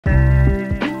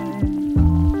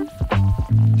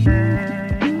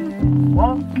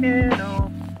Walking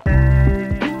all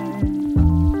day,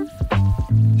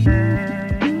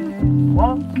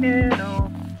 walking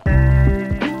all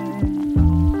day,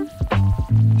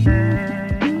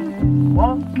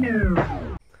 walking.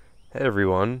 Hey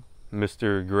everyone,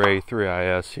 Mr. Gray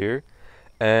 3IS here,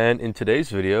 and in today's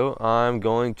video I'm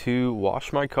going to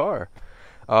wash my car.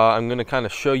 I'm going to kind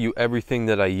of show you everything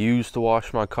that I use to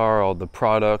wash my car, all the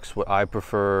products, what I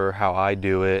prefer, how I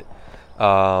do it.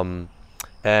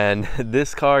 And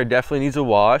this car definitely needs a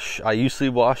wash. I usually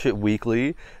wash it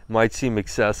weekly. Might seem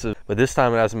excessive, but this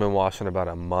time it hasn't been washed in about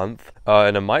a month.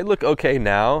 And it might look okay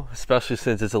now, especially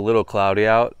since it's a little cloudy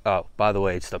out. Oh, by the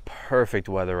way, it's the perfect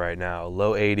weather right now.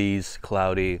 Low 80s,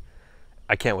 cloudy.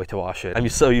 I can't wait to wash it. I'm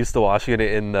so used to washing it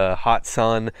in the hot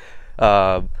sun,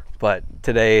 but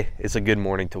today is a good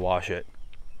morning to wash it.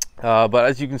 But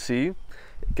as you can see,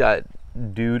 it got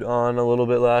dewed on a little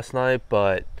bit last night,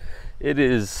 but it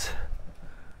is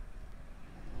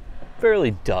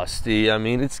fairly dusty. I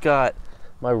mean, it's got,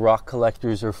 my rock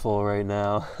collectors are full right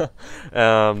now.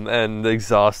 And the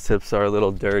exhaust tips are a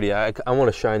little dirty. I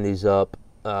want to shine these up.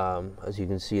 As you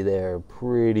can see, they're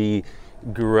pretty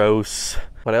gross,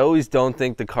 but I always don't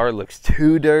think the car looks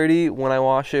too dirty when I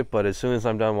wash it, but as soon as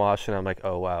I'm done washing, I'm like,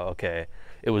 oh wow, okay,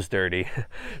 it was dirty.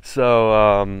 So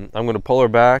I'm going to pull her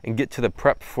back and get to the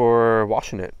prep for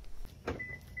washing it.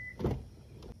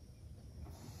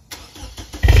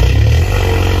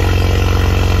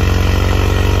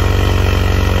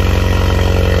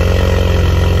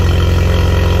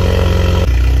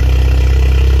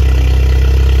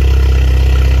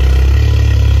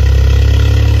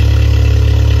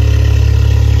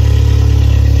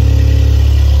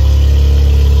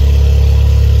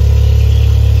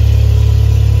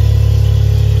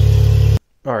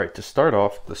 Alright, to start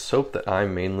off, the soap that I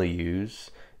mainly use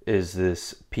is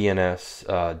this P&S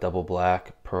Double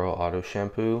Black Pearl Auto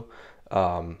Shampoo.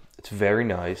 It's very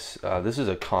nice. This is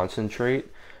a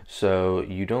concentrate, so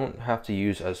you don't have to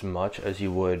use as much as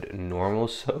you would normal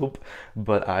soap,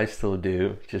 but I still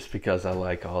do, just because I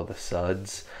like all the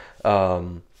suds.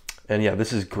 And yeah,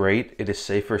 this is great. It is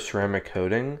safe for ceramic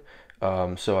coating,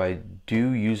 so I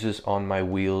do use this on my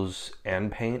wheels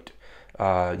and paint.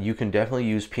 You can definitely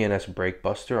use P&S Brake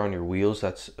Buster on your wheels.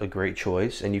 That's a great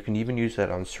choice, and you can even use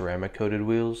that on ceramic coated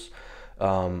wheels,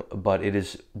 but it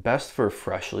is best for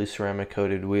freshly ceramic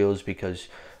coated wheels because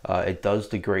it does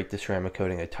degrade the ceramic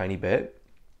coating a tiny bit,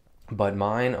 but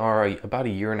mine are about a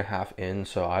year and a half in,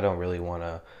 so I don't really want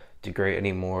to degrade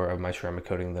any more of my ceramic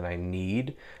coating than I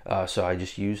need, so I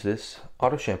just use this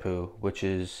auto shampoo, which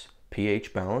is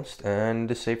pH balanced and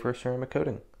is safe for ceramic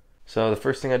coating. So the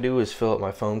first thing I do is fill up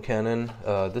my foam cannon.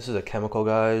 This is a Chemical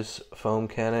Guys foam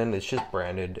cannon. It's just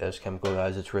branded as Chemical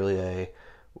Guys. It's really a,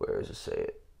 where does it say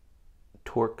it?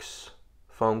 TORQ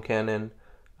foam cannon.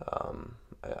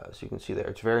 As you can see there,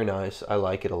 it's very nice. I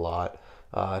like it a lot.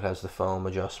 It has the foam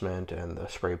adjustment and the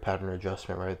spray pattern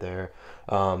adjustment right there.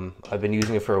 I've been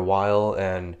using it for a while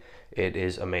and it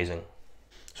is amazing.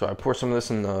 So I pour some of this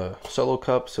in the solo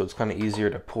cup so it's kind of easier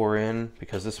to pour in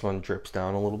because this one drips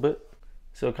down a little bit.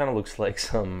 So it kind of looks like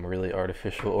some really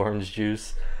artificial orange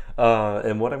juice.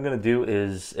 And what I'm going to do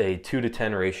is a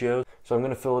 2:10 ratio. So I'm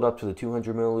going to fill it up to the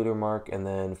 200 milliliter mark and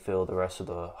then fill the rest of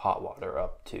the hot water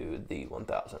up to the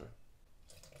 1000.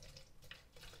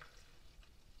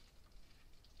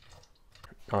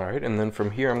 All right, and then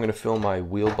from here I'm going to fill my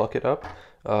wheel bucket up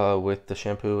with the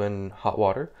shampoo and hot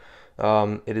water.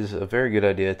 It is a very good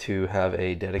idea to have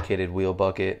a dedicated wheel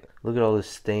bucket. Look at all this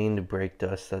stained brake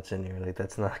dust that's in here, like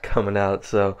that's not coming out,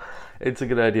 so it's a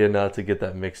good idea not to get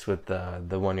that mixed with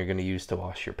the one you're going to use to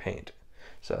wash your paint.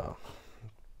 So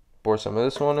pour some of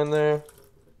this one in there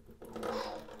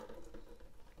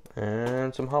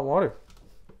and some hot water.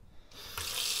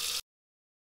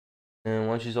 And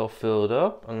once she's all filled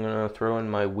up, I'm going to throw in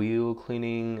my wheel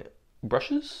cleaning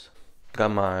brushes.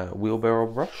 Got my wheelbarrow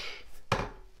brush.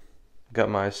 Got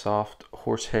my soft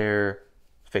horsehair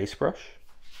face brush,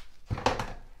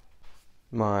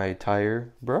 my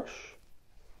tire brush,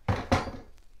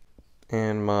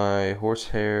 and my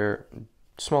horsehair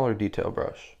smaller detail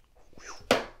brush.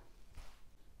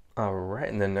 Alright,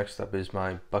 and then next up is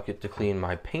my bucket to clean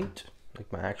my paint, like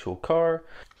my actual car.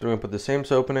 I'm going to put the same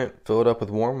soap in it, fill it up with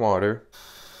warm water.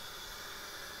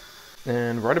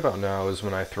 And right about now is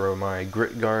when I throw my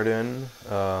grit guard in.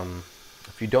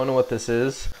 If you don't know what this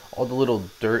is, all the little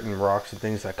dirt and rocks and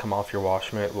things that come off your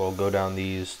wash mitt will go down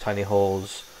these tiny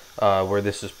holes where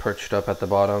this is perched up at the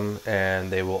bottom, and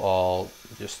they will all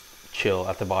just chill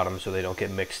at the bottom so they don't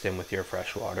get mixed in with your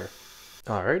fresh water.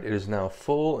 Alright, it is now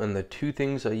full, and the two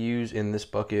things I use in this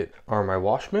bucket are my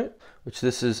wash mitt, which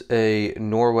this is a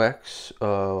Norwex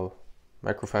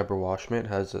Microfiber wash mitt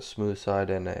has a smooth side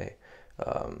and a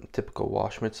typical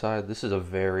wash mitt side. This is a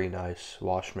very nice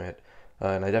wash mitt,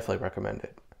 and I definitely recommend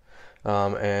it.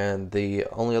 And the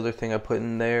only other thing I put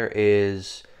in there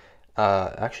is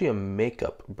actually a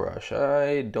makeup brush.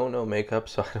 I don't know makeup,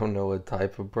 so I don't know what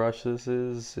type of brush this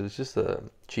is. It was just a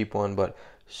cheap one, but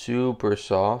super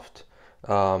soft.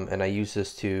 And I use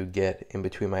this to get in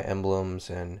between my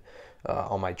emblems and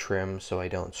all my trim so I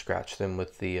don't scratch them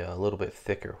with the little bit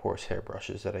thicker horsehair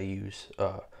brushes that I use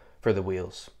for the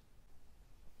wheels.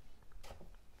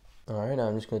 Alright, now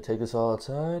I'm just going to take this all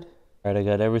outside. Alright, I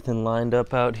got everything lined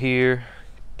up out here.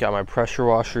 Got my pressure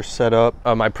washer set up.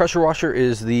 My pressure washer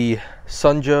is the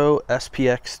Sunjo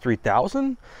SPX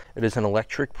 3000. It is an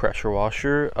electric pressure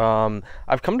washer.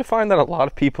 I've come to find that a lot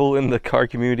of people in the car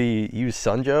community use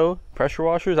Sunjo pressure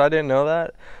washers. I didn't know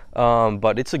that,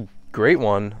 but it's a great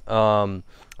one.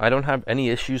 I don't have any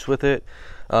issues with it.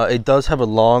 It does have a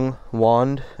long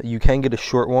wand. You can get a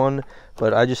short one,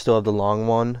 but I just still have the long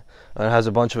one. It has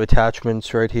a bunch of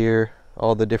attachments right here,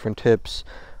 all the different tips.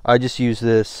 I just use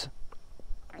this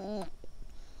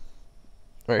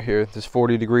right here, this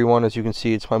 40-degree one. As you can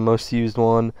see, it's my most used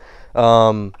one.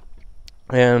 And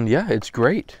yeah, it's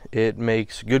great. It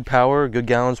makes good power, good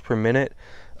gallons per minute.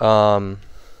 And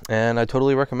I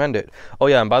totally recommend it. Oh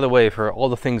yeah, and by the way, for all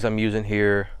the things I'm using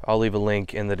here, I'll leave a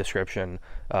link in the description,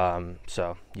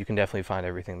 so you can definitely find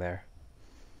everything there.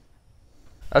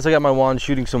 As I got my wand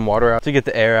shooting some water out to get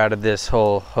the air out of this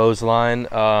whole hose line,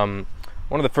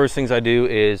 one of the first things I do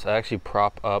is I actually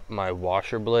prop up my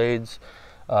washer blades,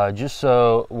 just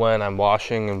so when I'm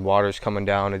washing and water's coming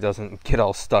down, it doesn't get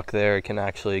all stuck there. It can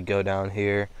actually go down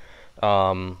here.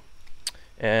 And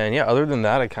yeah, other than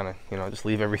that, I kind of, just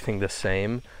leave everything the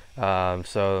same.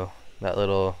 So that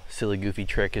little silly goofy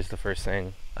trick is the first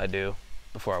thing I do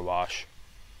before I wash.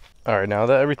 All right, now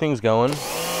that everything's going,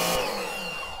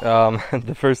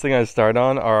 the first thing I start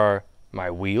on are my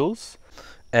wheels.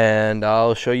 And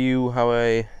I'll show you how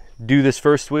I do this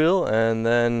first wheel, and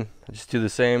then just do the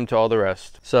same to all the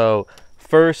rest. So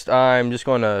first, I'm just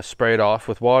going to spray it off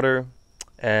with water,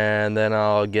 and then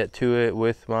I'll get to it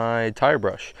with my tire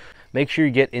brush. Make sure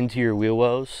you get into your wheel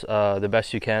wells the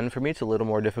best you can. For me, it's a little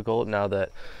more difficult now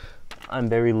that I'm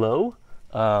very low,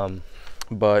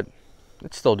 but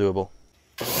it's still doable.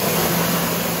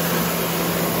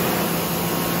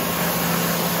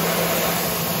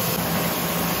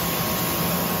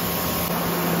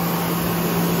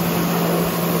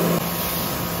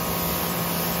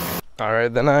 All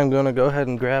right, then I'm gonna go ahead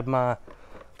and grab my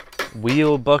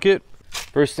wheel bucket.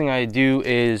 First thing I do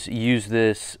is use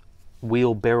this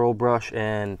wheelbarrow brush,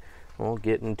 and we'll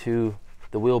get into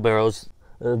the wheelbarrows.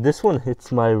 This one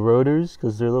hits my rotors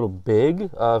because they're a little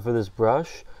big for this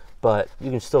brush, but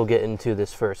you can still get into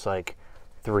this first like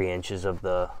 3 inches of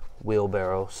the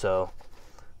wheelbarrow, so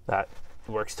that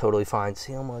works totally fine.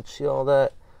 See how much, see all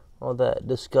that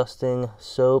disgusting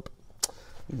soap.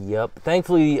 Yep.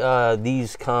 Thankfully,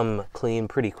 these come clean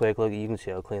pretty quick. Look, you can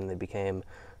see how clean they became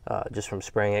just from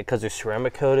spraying it, because they're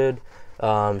ceramic coated.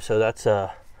 So that's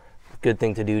a good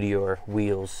thing to do to your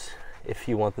wheels if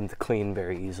you want them to clean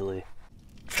very easily.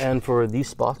 And for these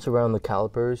spots around the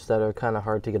calipers that are kind of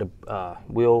hard to get a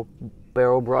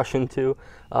wheelbarrow brush into,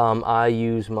 I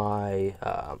use my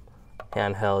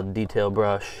handheld detail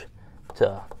brush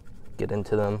to get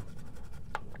into them.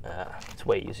 It's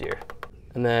way easier.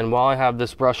 And then while I have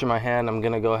this brush in my hand, I'm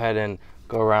gonna go ahead and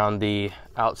go around the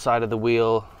outside of the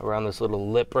wheel, around this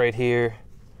little lip right here.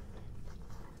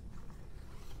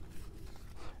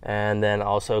 And then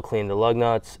also clean the lug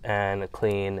nuts and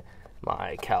clean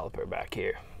my caliper back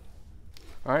here.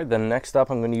 All right, then next up,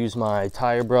 I'm gonna use my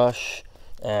tire brush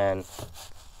and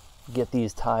get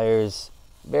these tires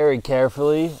very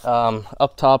carefully.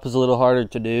 Up top is a little harder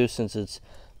to do since it's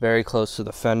very close to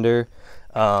the fender.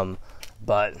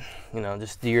 But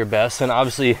just do your best. And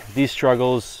obviously these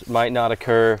struggles might not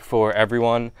occur for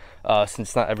everyone,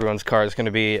 since not everyone's car is going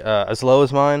to be as low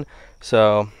as mine.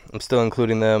 So I'm still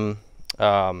including them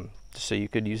just so you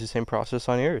could use the same process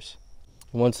on yours.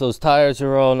 Once those tires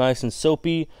are all nice and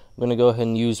soapy, I'm going to go ahead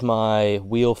and use my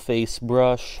wheel face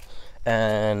brush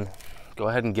and go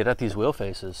ahead and get at these wheel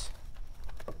faces.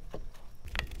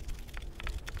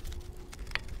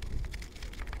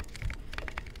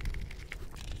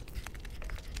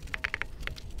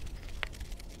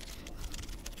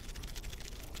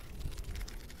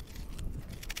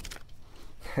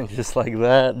 And just like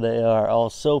that, they are all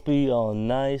soapy, all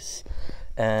nice,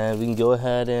 and we can go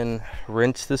ahead and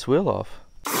rinse this wheel off.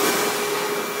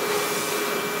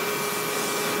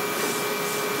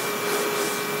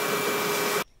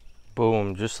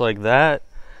 Boom, just like that.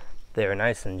 They're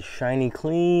nice and shiny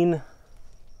clean.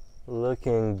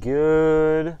 Looking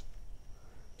good.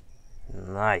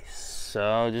 Nice.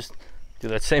 So just do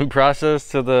that same process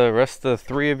to the rest of the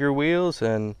 3 of your wheels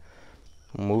and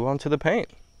move on to the paint.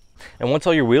 And once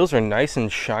all your wheels are nice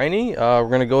and shiny, we're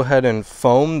going to go ahead and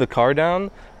foam the car down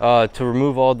to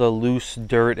remove all the loose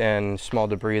dirt and small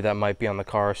debris that might be on the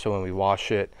car, so when we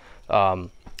wash it,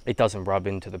 it doesn't rub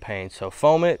into the paint. So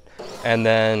foam it and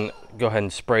then go ahead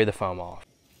and spray the foam off.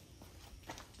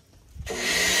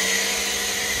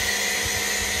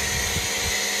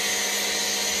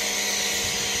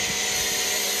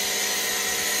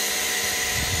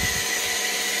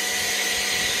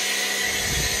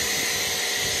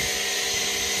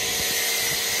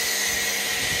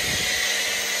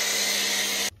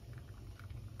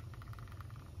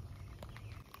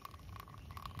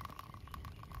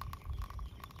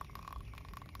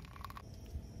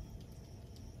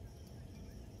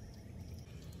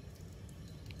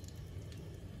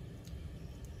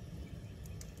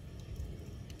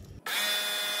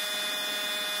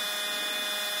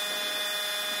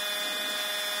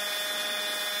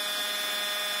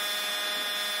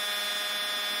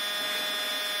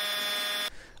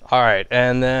 All right,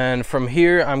 and then from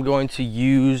here, I'm going to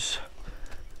use,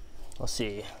 let's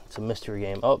see, it's a mystery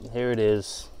game. Oh, here it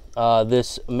is.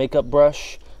 This makeup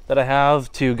brush that I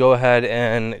have to go ahead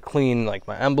and clean like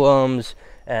my emblems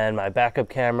and my backup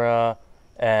camera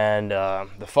and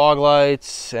the fog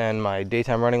lights and my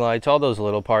daytime running lights, all those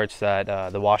little parts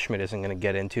that the wash mitt isn't gonna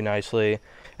get into nicely.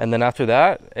 And then after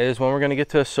that is when we're gonna get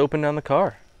to soaping down the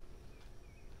car.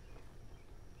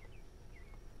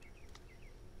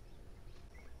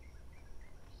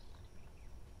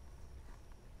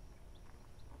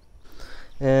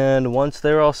 And once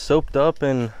they're all soaped up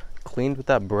and cleaned with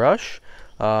that brush,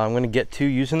 I'm going to get to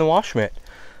using the wash mitt.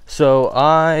 So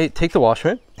I take the wash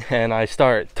mitt and I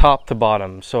start top to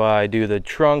bottom. So I do the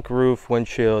trunk, roof,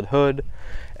 windshield, hood,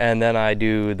 and then I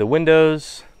do the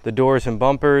windows, the doors and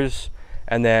bumpers,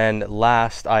 and then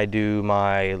last I do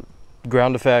my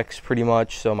ground effects pretty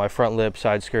much. So my front lip,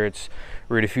 side skirts,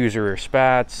 rear diffuser, rear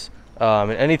spats,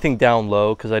 and anything down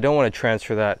low, because I don't want to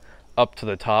transfer that up to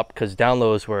the top, because down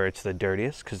low is where it's the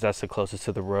dirtiest, because that's the closest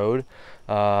to the road.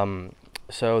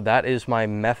 So that is my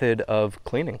method of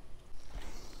cleaning.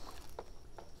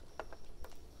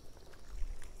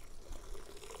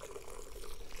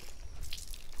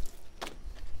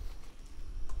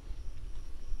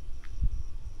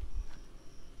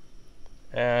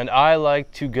 And I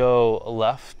like to go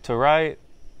left to right,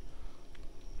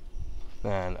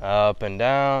 and up and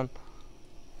down.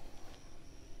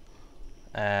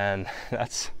 And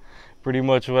that's pretty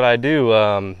much what I do.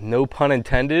 No pun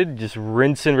intended, just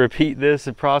rinse and repeat this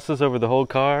process over the whole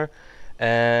car,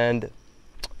 and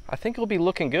I think it'll be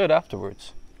looking good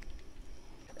afterwards.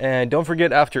 And don't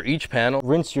forget, after each panel,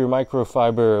 rinse your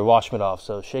microfiber wash mitt off.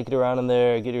 So shake it around in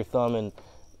there, get your thumb and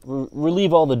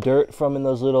relieve all the dirt from in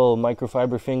those little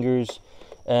microfiber fingers,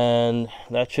 and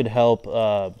that should help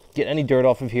get any dirt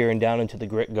off of here and down into the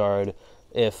grit guard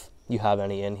if you have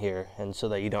any in here, and so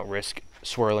that you don't risk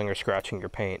swirling or scratching your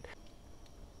paint.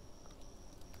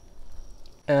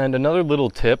 And another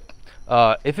little tip,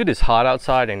 if it is hot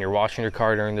outside and you're washing your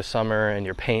car during the summer and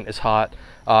your paint is hot,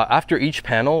 after each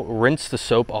panel, rinse the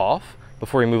soap off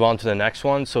before you move on to the next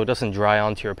one so it doesn't dry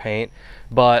onto your paint.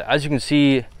 But as you can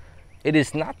see, it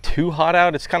is not too hot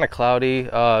out. It's kind of cloudy,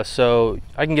 so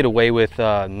I can get away with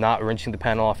not rinsing the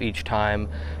panel off each time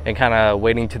and kind of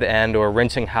waiting to the end, or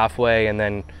rinsing halfway and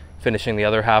then finishing the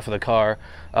other half of the car.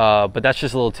 But that's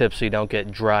just a little tip so you don't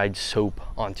get dried soap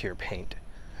onto your paint.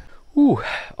 Ooh,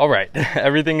 all right,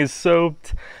 everything is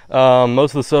soaped.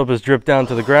 Most of the soap has dripped down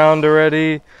to the ground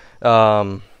already.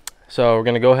 So we're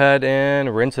gonna go ahead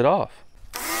and rinse it off.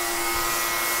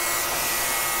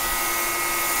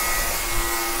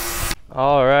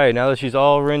 All right, now that she's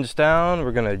all rinsed down,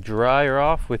 we're gonna dry her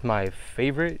off with my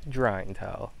favorite drying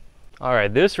towel. All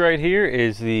right, this right here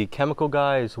is the Chemical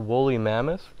Guys Woolly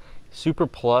Mammoth. Super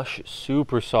plush,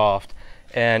 super soft,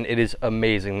 and it is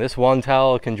amazing. This one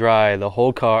towel can dry the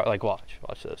whole car. Like, watch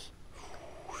this.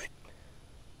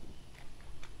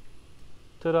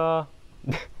 Ta-da!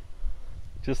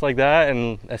 Just like that.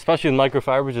 And especially with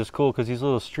microfibers, it's cool because these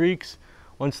little streaks,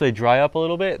 once they dry up a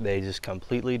little bit, they just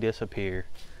completely disappear.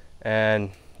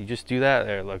 And you just do that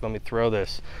there. Like, let me throw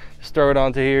this. Just throw it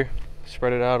onto here,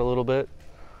 spread it out a little bit,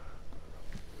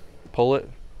 pull it.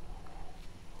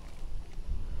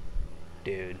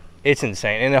 Dude, it's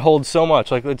insane, and it holds so much.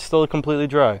 Like, it's still completely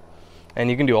dry, and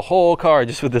you can do a whole car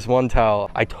just with this one towel.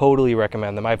 I totally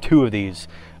recommend them. I have 2 of these.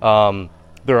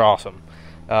 They're awesome.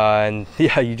 And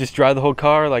yeah, you just dry the whole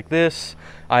car like this.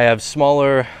 I have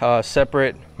smaller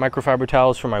separate microfiber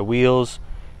towels for my wheels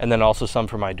and then also some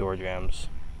for my door jambs.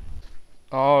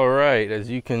 All right, as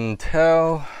you can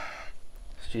tell,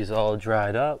 she's all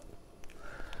dried up.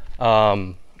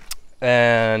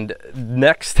 And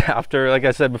next, after, like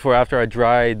I said before, after I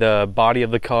dry the body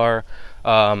of the car,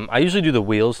 I usually do the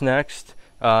wheels next.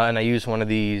 And I use one of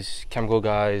these Chemical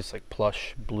Guys, like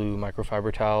plush blue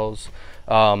microfiber towels.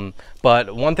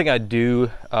 But one thing I do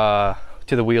to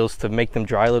the wheels to make them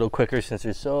dry a little quicker, since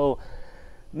there's so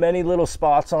many little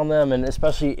spots on them, and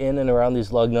especially in and around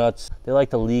these lug nuts, they like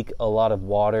to leak a lot of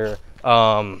water.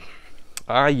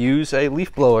 I use a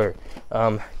leaf blower.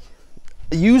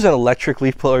 Use an electric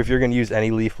leaf blower if you're going to use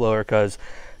any leaf blower, because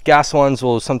gas ones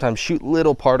will sometimes shoot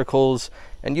little particles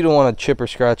and you don't want to chip or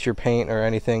scratch your paint or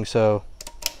anything. So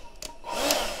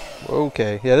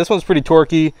okay, yeah, this one's pretty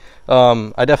torquey.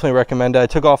 I definitely recommend it. I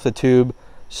took off the tube,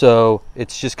 so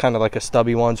it's just kind of like a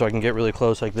stubby one, so I can get really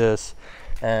close like this.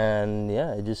 And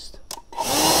yeah, it just...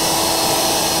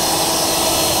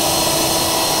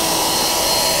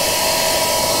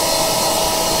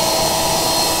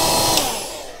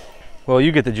 Well,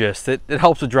 you get the gist. It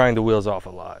helps with drying the wheels off a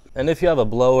lot. And if you have a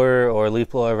blower or a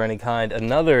leaf blower of any kind,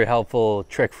 another helpful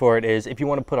trick for it is if you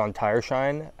want to put on tire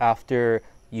shine after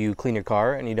you clean your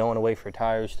car and you don't want to wait for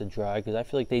tires to dry, because I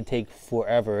feel like they take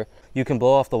forever, you can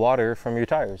blow off the water from your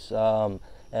tires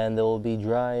and they'll be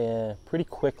dry pretty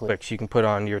quickly. You can put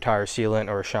on your tire sealant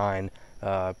or shine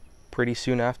pretty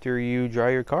soon after you dry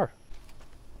your car.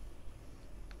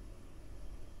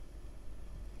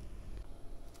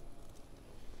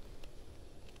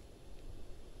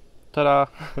 Ta-da!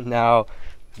 Now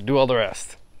do all the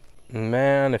rest.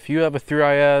 Man, if you have a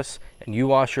 3IS and you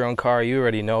wash your own car, you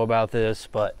already know about this,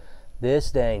 but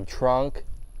this dang trunk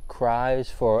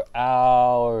cries for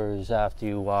hours after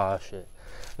you wash it.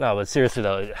 No, but seriously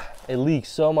though, it leaks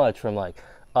so much from like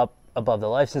up above the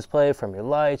license plate, from your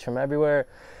lights, from everywhere.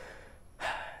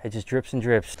 It just drips and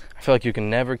drips. I feel like you can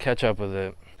never catch up with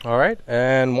it. All right,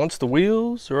 and once the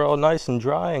wheels are all nice and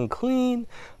dry and clean,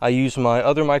 I use my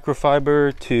other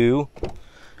microfiber to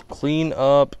clean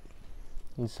up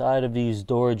inside of these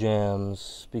door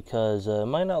jambs, because it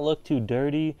might not look too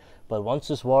dirty, but once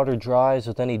this water dries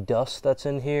with any dust that's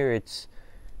in here, it's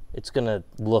gonna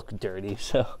look dirty.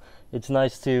 So it's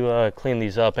nice to clean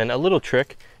these up. And a little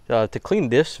trick to clean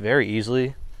this very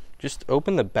easily, just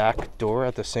open the back door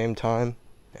at the same time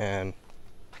and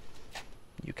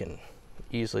you can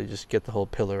easily just get the whole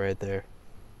pillar right there.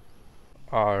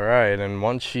 All right, and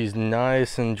once she's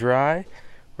nice and dry,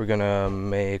 we're gonna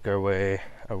make our way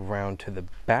around to the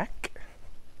back.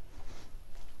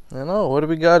 And oh, what do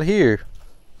we got here?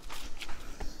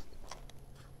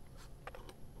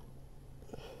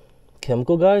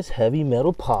 Chemical Guys heavy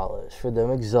metal polish for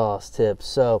them exhaust tips.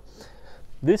 So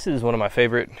this is one of my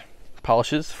favorite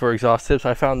polishes for exhaust tips.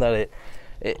 I found that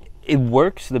it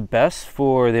works the best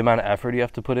for the amount of effort you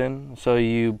have to put in. So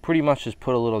you pretty much just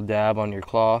put a little dab on your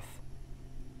cloth,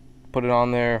 put it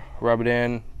on there, rub it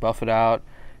in, buff it out,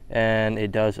 and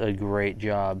it does a great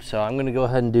job. So I'm gonna go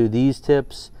ahead and do these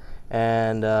tips,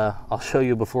 and I'll show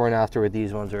you before and after with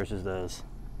these ones versus those.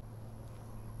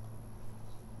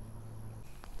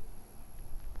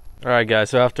 All right guys,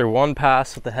 so after one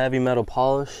pass with the heavy metal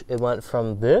polish, it went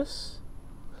from this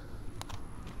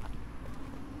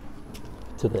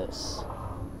to this.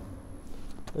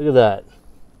 Look at that.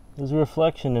 There's a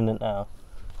reflection in it now.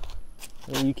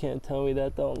 And you can't tell me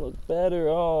that don't look better.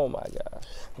 Oh my gosh.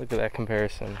 Look at that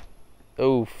comparison.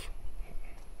 Oof.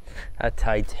 That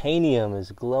titanium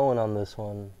is glowing on this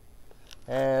one.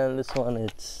 And this one,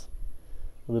 it's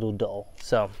a little dull.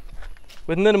 So,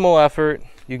 with minimal effort,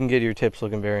 you can get your tips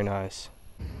looking very nice.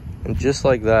 And just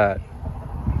like that,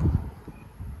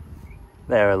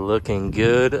 they're looking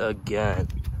good again.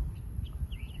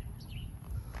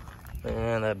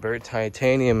 Man, that burnt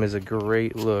titanium is a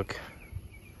great look.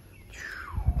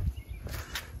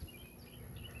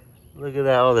 Look at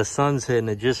that. Oh, the sun's hitting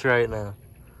it just right now.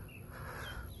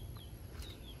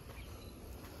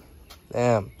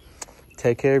 Damn.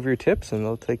 Take care of your tips and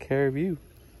they'll take care of you.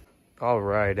 All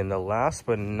right, and the last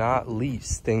but not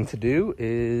least thing to do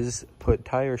is put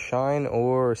tire shine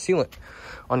or sealant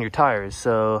on your tires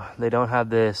so they don't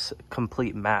have this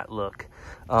complete matte look.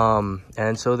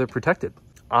 And so they're protected.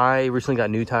 I recently got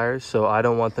new tires, so I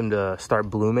don't want them to start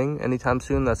blooming anytime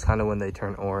soon. That's kind of when they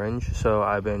turn orange. So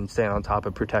I've been staying on top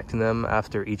of protecting them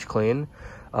after each clean.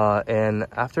 And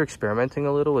after experimenting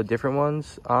a little with different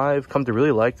ones, I've come to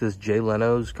really like this Jay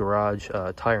Leno's Garage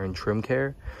tire and trim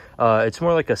care. It's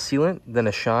more like a sealant than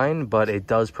a shine, but it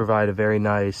does provide a very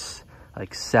nice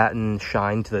like satin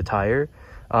shine to the tire.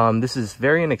 This is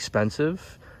very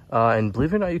inexpensive. And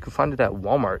believe it or not, you can find it at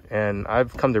Walmart, and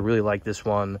I've come to really like this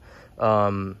one.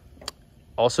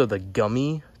 Also, the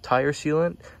gummy tire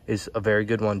sealant is a very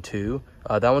good one too.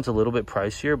 That one's a little bit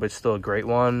pricier, but still a great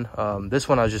one. This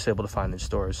one I was just able to find in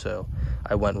stores, so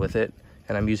I went with it.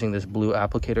 And I'm using this blue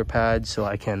applicator pad so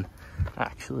I can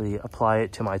actually apply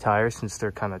it to my tires since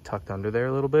they're kind of tucked under there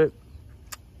a little bit.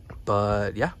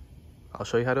 But yeah, I'll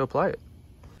show you how to apply it.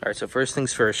 All right, so first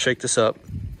things first, shake this up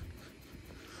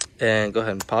and go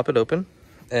ahead and pop it open.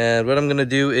 And what I'm gonna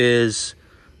do is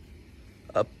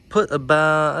put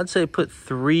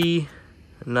 3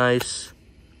 nice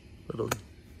little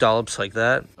dollops like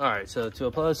that. All right, so to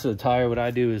apply this to the tire, what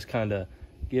I do is kind of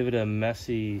give it a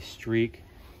messy streak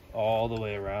all the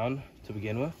way around to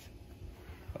begin with,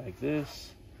 like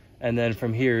this. And then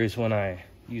from here is when I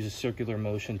use a circular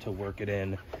motion to work it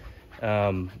in.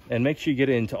 And make sure you get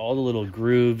it into all the little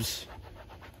grooves,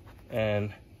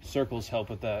 and circles help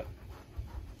with that.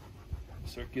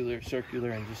 Circular,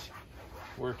 and just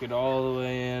work it all the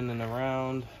way in and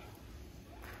around.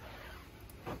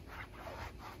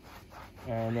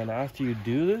 And then after you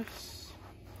do this,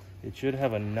 it should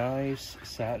have a nice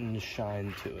satin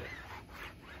shine to it.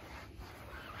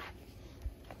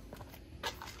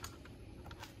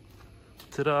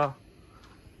 Ta-da!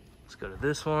 Let's go to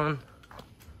this one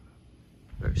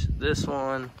versus this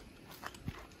one.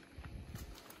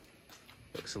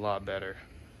 Looks a lot better.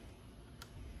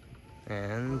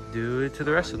 And do it to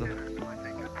the rest of them.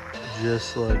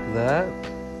 Just like that.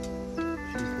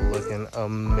 She's looking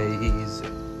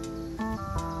amazing.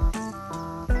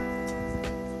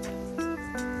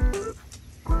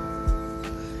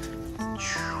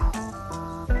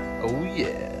 Oh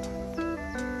yeah.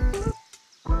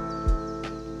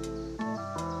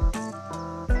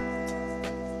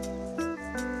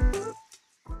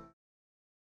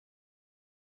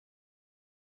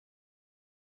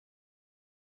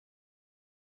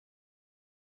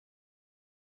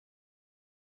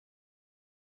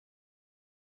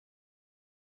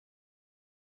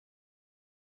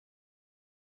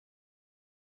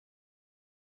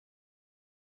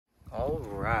 All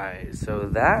right, so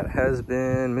that has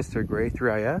been Mr. Gray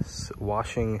 3IS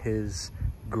washing his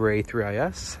Gray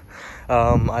 3IS.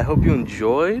 I hope you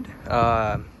enjoyed.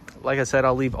 Like I said,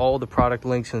 I'll leave all the product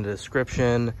links in the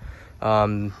description.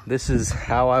 This is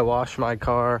how I wash my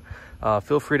car.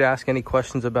 Feel free to ask any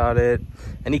questions about it,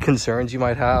 any concerns you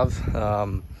might have.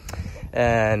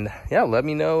 And yeah, let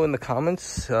me know in the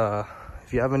comments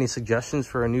if you have any suggestions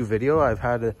for a new video. I've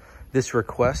had this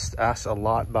request asked a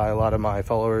lot by a lot of my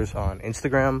followers on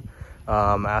Instagram,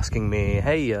 asking me,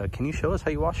 hey, can you show us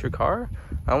how you wash your car?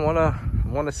 I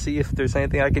want to see if there's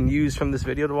anything I can use from this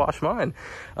video to wash mine.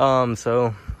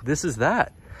 So this is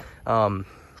that.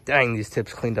 Dang, these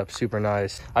tips cleaned up super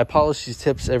nice. I polish these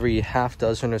tips every half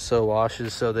dozen or so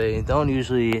washes, so they don't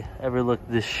usually ever look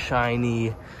this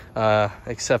shiny,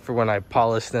 except for when I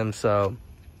polish them. So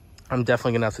I'm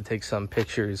definitely gonna have to take some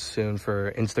pictures soon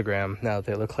for Instagram now that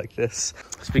they look like this.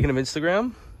 Speaking of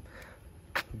Instagram,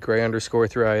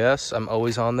 Gray_3IS, I'm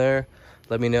always on there.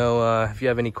 Let me know if you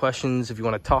have any questions, if you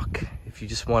want to talk, if you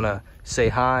just want to say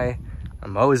hi.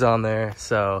 I'm always on there,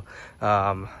 so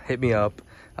hit me up.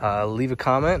 Leave a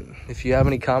comment if you have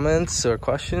any comments or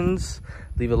questions.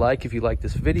 Leave a like if you like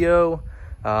this video.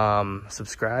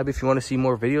 Subscribe if you want to see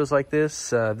more videos like this.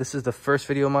 This is the first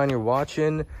video of mine you're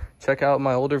watching. Check out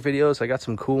my older videos. I got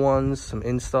some cool ones, some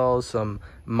installs, some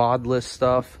mod list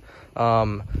stuff.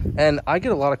 And I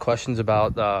get a lot of questions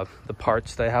about the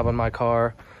parts that I have on my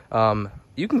car.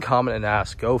 You can comment and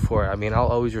ask, go for it. I mean, I'll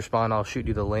always respond. I'll shoot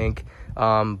you the link.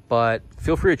 But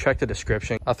feel free to check the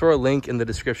description. I'll throw a link in the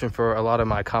description for a lot of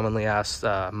my commonly asked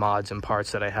mods and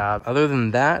parts that I have. Other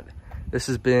than that, this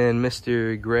has been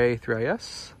Mr. Gray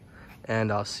 3IS,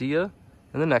 and I'll see you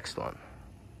in the next one.